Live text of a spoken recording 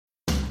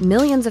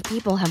Millions of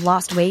people have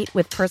lost weight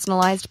with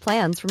personalized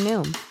plans from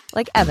Noom.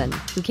 Like Evan,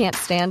 who can't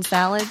stand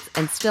salads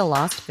and still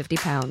lost 50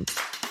 pounds.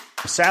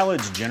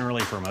 Salads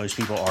generally for most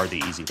people are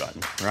the easy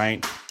button,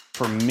 right?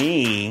 For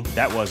me,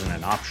 that wasn't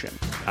an option.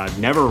 I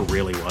never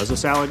really was a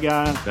salad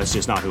guy. That's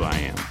just not who I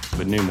am.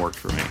 But Noom worked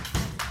for me.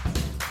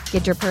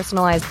 Get your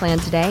personalized plan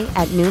today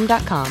at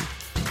Noom.com.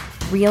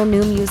 Real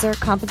Noom user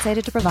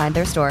compensated to provide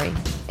their story.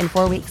 In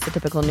 4 weeks, the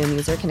typical Noom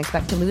user can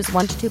expect to lose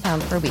 1 to 2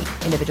 pounds per week.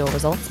 Individual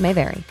results may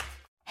vary.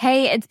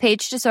 Hey, it's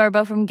Paige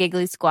DeSorbo from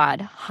Giggly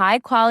Squad. High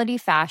quality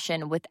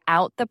fashion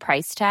without the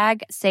price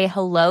tag. Say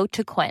hello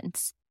to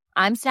Quince.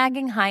 I'm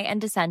snagging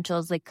high-end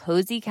essentials like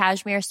cozy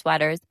cashmere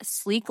sweaters,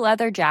 sleek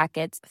leather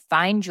jackets,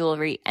 fine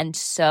jewelry, and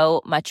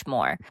so much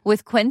more.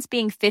 With Quince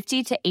being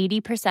 50 to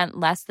 80%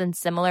 less than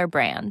similar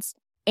brands.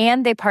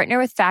 And they partner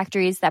with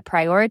factories that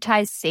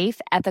prioritize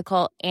safe,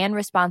 ethical, and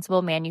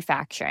responsible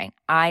manufacturing.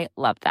 I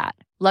love that.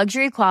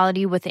 Luxury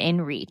quality within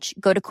reach.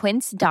 Go to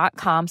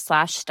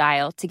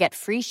quince.com/style to get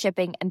free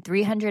shipping and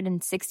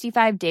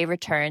 365-day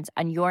returns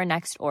on your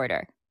next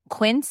order.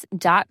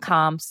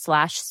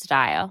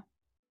 Quince.com/style.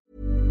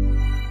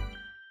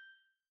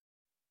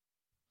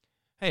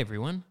 Hey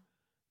everyone,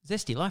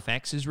 Zesty Life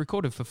Hacks is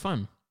recorded for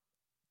fun.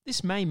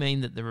 This may mean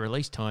that the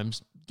release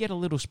times get a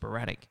little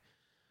sporadic.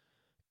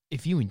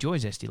 If you enjoy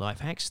Zesty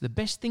Life Hacks, the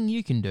best thing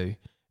you can do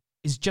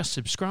is just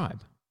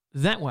subscribe.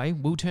 That way,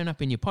 we'll turn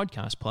up in your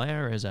podcast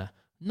player as a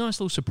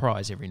nice little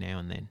surprise every now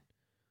and then.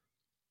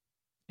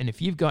 And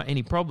if you've got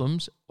any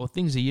problems or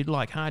things that you'd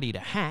like Hardy to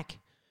hack,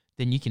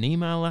 then you can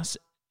email us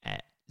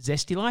at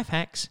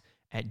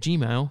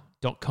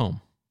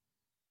zestylifehacks@gmail.com.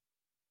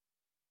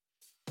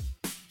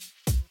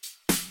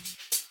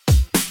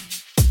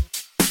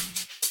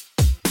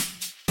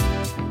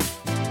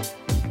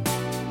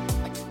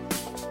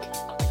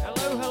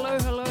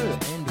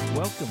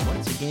 Welcome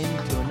once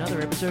again to another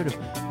episode of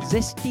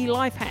Zesty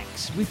Life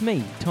Hacks with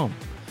me, Tom,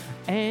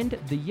 and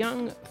the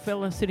young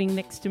fella sitting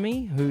next to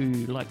me who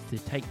likes to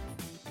take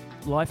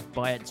life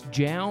by its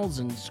jowls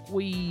and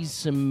squeeze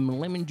some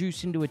lemon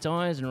juice into its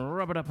eyes and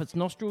rub it up its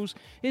nostrils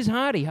is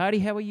Hardy. Hardy,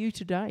 how are you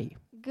today?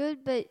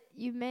 Good, but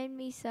you made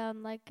me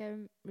sound like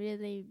I'm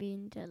really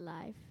mean to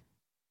life.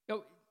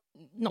 Oh,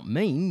 not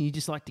mean, you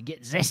just like to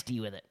get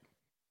zesty with it.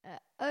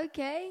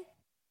 Okay.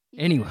 You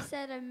Anyway. could've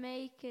said I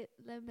make it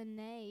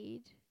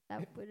lemonade.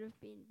 That would have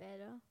been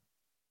better.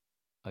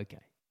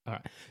 Okay, all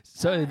right.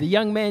 So the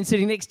young man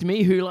sitting next to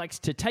me who likes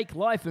to take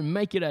life and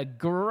make it a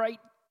great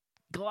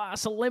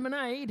glass of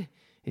lemonade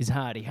is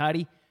Hardy.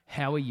 Hardy,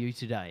 how are you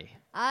today?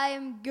 I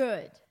am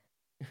good.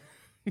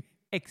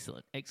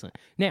 Excellent, excellent.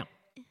 Now,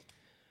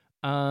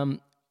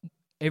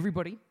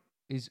 everybody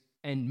is,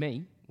 and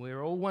me,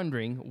 we're all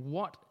wondering,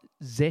 what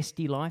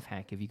zesty life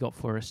hack have you got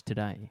for us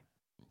today?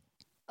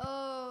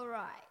 All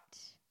right.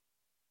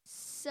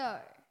 So,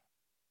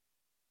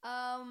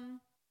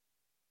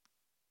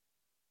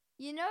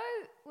 you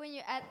know when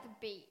you're at the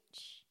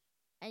beach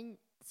and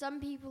some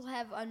people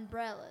have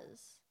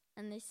umbrellas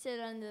and they sit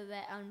under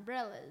their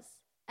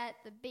umbrellas at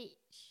the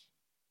beach?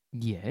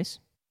 Yes.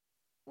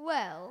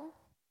 Well,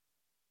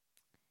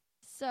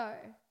 so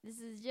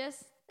this is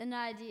just an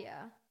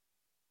idea,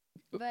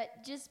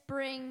 but just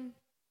bring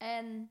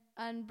an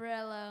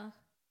umbrella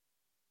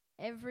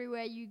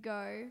everywhere you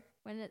go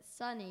when it's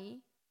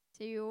sunny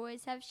so you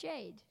always have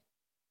shade.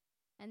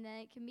 And then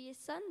it can be a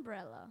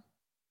sunbrella.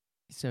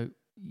 So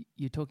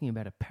you're talking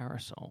about a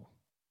parasol.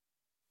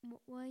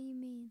 What do you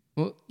mean?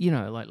 Well, you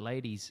know, like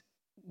ladies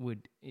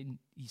would, you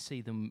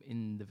see them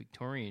in the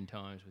Victorian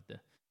times with the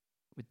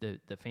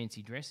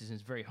fancy dresses, and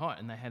it's very hot,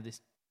 and they have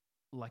this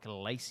like a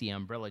lacy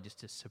umbrella just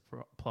to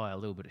supply a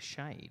little bit of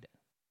shade.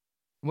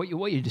 What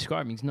you're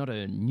describing is not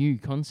a new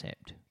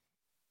concept.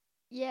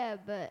 Yeah,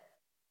 but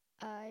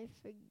I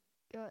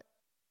forgot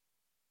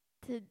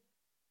to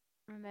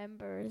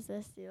remember a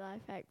zesty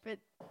life hack, but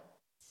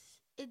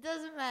it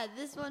doesn't matter.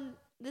 This one's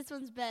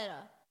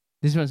better.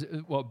 This one's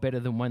better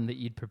than one that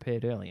you'd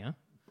prepared earlier.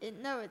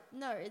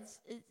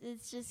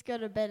 It's just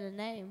got a better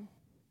name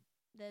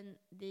than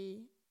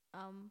the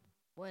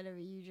whatever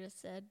you just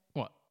said.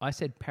 What? I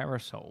said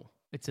parasol.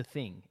 It's a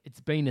thing. It's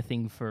been a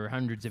thing for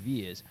hundreds of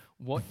years.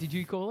 What did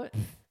you call it?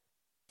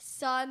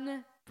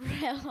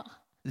 Sunbrella.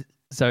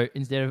 So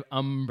instead of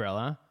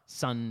umbrella,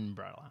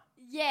 sunbrella.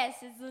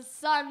 Yes, it's a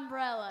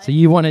sunbrella. So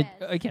you want to,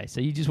 yes. okay, so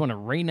you just want to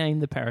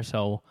rename the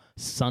parasol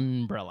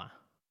Sunbrella.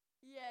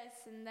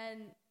 Yes, and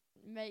then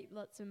make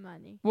lots of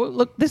money. Well,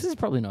 look, this is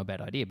probably not a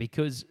bad idea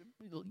because,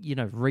 you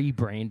know,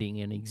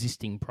 rebranding an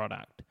existing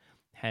product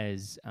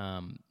has,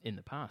 in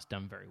the past,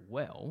 done very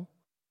well.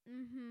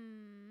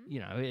 Mm-hmm. You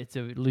know, it's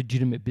a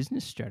legitimate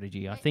business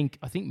strategy. I think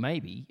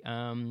maybe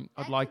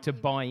I'd like to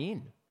buy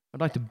in.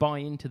 I'd like to buy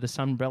into the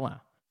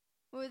Sunbrella.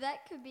 Well,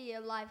 that could be a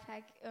life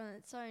hack on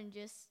its own.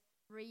 Just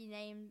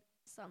rename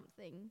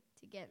something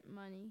to get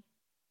money.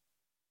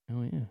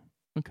 Oh, yeah.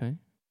 Okay.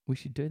 We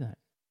should do that.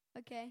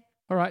 Okay.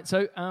 All right.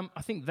 So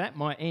I think that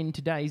might end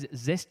today's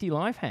Zesty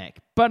Life Hack.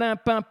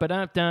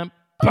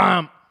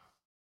 Ba-dum-bum-ba-dum-dum-bum.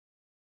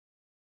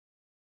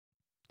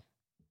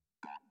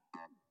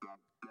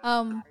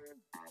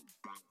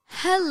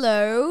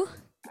 Hello.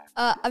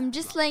 I'm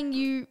just letting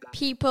you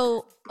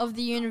people of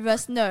the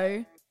universe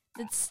know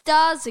that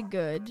stars are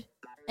good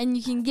and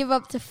you can give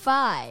up to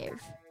 5,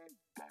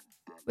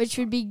 which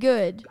would be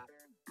good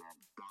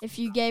if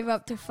you gave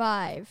up to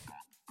 5.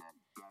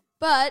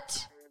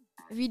 But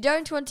if you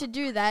don't want to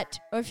do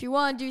that, or if you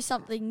want to do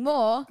something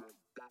more,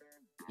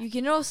 you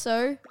can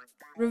also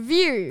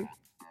review,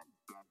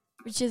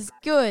 which is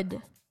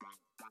good.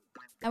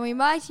 And we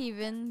might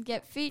even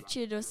get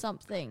featured or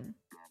something.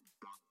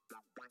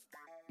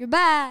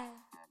 Goodbye.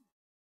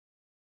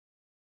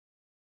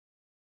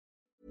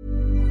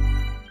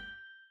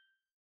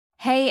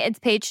 Hey, it's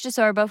Paige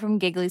DeSorbo from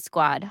Giggly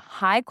Squad.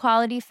 High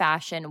quality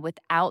fashion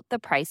without the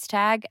price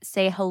tag.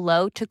 Say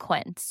hello to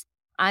Quince.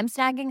 I'm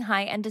snagging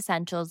high-end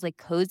essentials like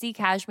cozy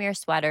cashmere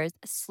sweaters,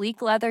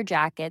 sleek leather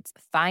jackets,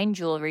 fine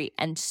jewelry,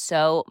 and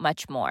so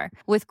much more.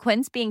 With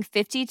Quince being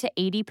 50 to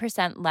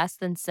 80% less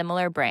than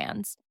similar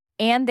brands.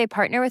 And they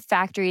partner with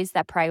factories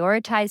that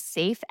prioritize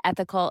safe,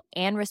 ethical,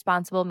 and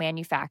responsible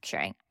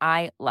manufacturing.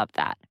 I love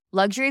that.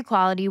 Luxury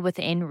quality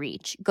within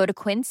reach. Go to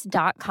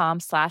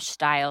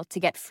quince.com/style to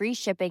get free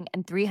shipping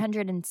and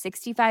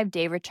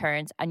 365-day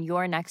returns on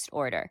your next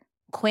order.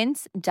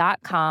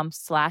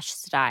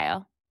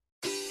 Quince.com/style.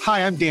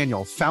 Hi, I'm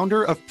Daniel,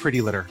 founder of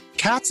Pretty Litter.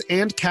 Cats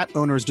and cat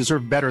owners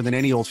deserve better than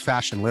any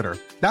old-fashioned litter.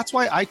 That's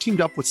why I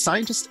teamed up with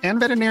scientists and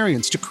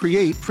veterinarians to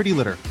create Pretty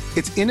Litter.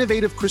 Its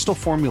innovative crystal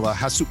formula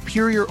has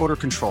superior odor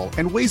control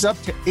and weighs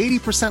up to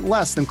 80%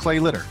 less than clay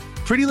litter.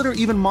 Pretty Litter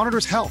even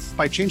monitors health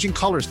by changing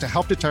colors to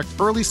help detect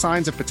early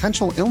signs of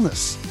potential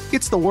illness.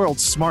 It's the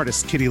world's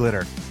smartest kitty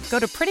litter. Go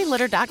to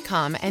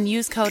prettylitter.com and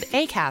use code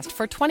ACAST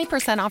for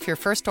 20% off your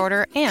first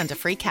order and a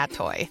free cat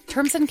toy.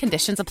 Terms and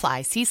conditions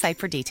apply. See site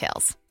for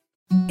details.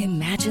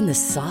 Imagine the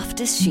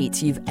softest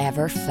sheets you've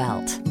ever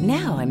felt.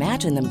 Now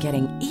imagine them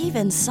getting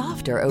even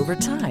softer over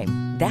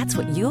time. That's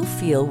what you'll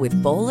feel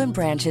with Boll &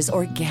 Branch's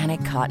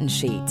organic cotton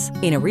sheets.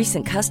 In a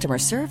recent customer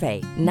survey,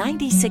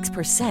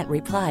 96%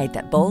 replied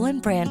that Boll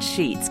 & Branch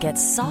sheets get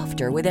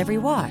softer with every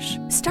wash.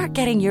 Start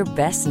getting your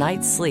best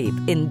night's sleep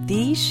in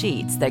these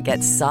sheets that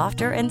get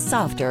softer and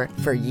softer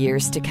for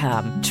years to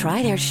come.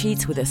 Try their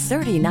sheets with a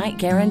 30-night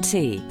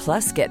guarantee.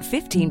 Plus, get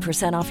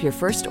 15% off your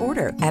first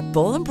order at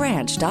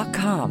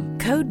bollandbranch.com.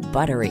 Code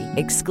BUTTERY.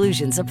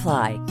 Exclusions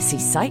apply. See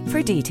site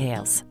for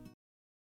details.